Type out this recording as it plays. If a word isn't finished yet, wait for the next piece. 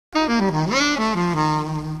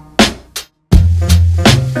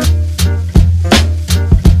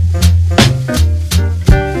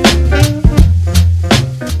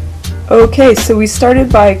Okay, so we started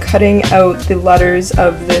by cutting out the letters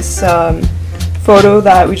of this photo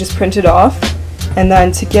that we just printed off, and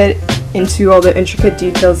then to get into all the intricate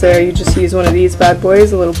details there, you just use one of these bad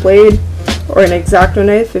boys, a little blade, or an X-Acto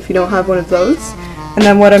knife if you don't have one of those. And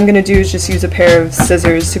then what I'm going to do is just use a pair of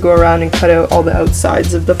scissors to go around and cut out all the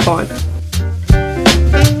outsides of the font.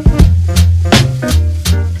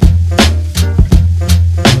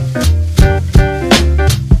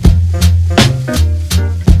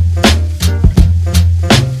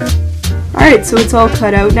 Alright, so it's all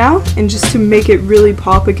cut out now, and just to make it really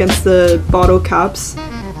pop against the bottle caps,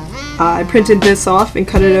 I printed this off and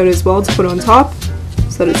cut it out as well to put on top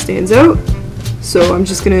so that it stands out. So I'm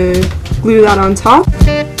just going to glue that on top.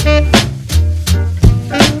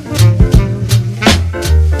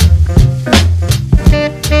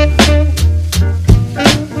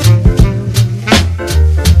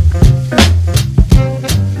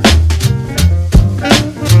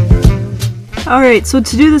 Alright, so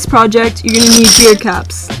to do this project, you're going to need beer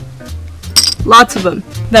caps. Lots of them.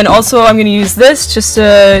 Then also I'm going to use this, just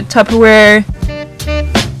a Tupperware.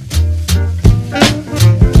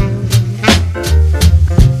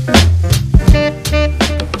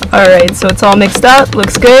 Alright, so it's all mixed up,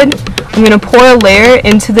 looks good. I'm going to pour a layer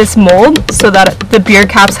into this mold so that the beer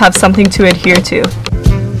caps have something to adhere to.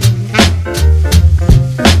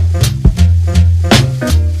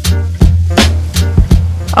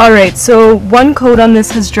 Alright, so one coat on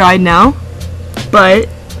this has dried now, but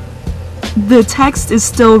the text is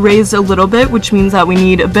still raised a little bit, which means that we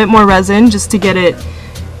need a bit more resin just to get it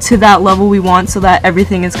to that level we want so that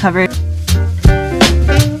everything is covered.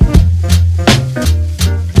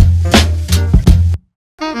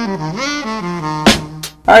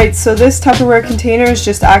 Alright, so this Tupperware container is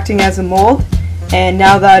just acting as a mold, and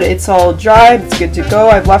now that it's all dried, it's good to go.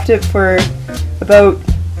 I've left it for about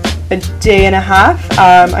a day and a half.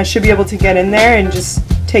 I should be able to get in there and just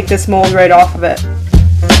take this mold right off of it.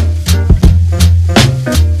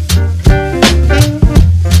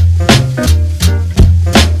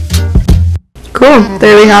 Cool,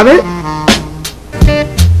 there we have it.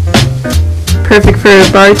 Perfect for a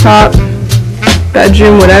bar top,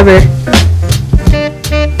 bedroom, whatever.